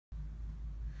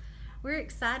We're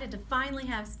excited to finally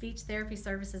have speech therapy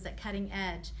services at Cutting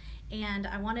Edge, and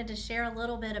I wanted to share a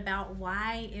little bit about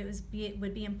why it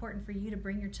would be important for you to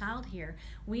bring your child here.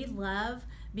 We love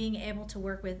being able to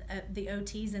work with the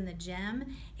OTs in the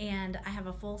gym, and I have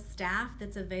a full staff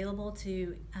that's available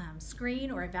to screen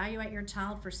or evaluate your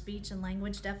child for speech and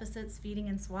language deficits, feeding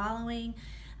and swallowing.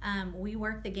 We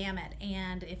work the gamut,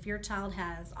 and if your child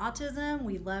has autism,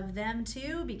 we love them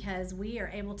too, because we are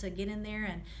able to get in there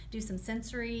and do some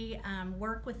sensory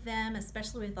work with them,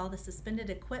 especially with all the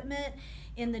suspended equipment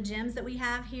in the gyms that we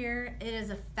have here. It is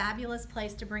a fabulous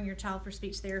place to bring your child for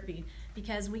speech therapy,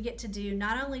 because we get to do,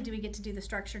 not only do we get to do the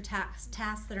structured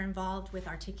tasks that are involved with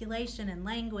articulation and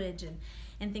language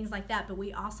and things like that, but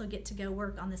we also get to go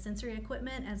work on the sensory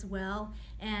equipment as well.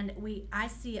 And I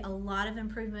see a lot of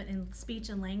improvement in speech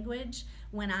and language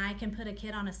when I can put a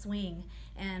kid on a swing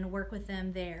and work with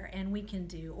them there. And we can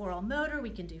do oral motor, we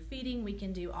can do feeding, we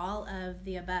can do all of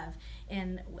the above.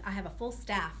 And I have a full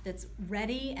staff that's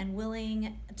ready and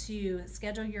willing to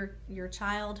schedule your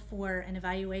child for an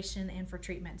evaluation and for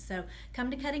treatment. So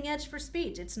come to Cutting Edge for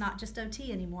speech. It's not just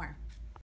OT anymore.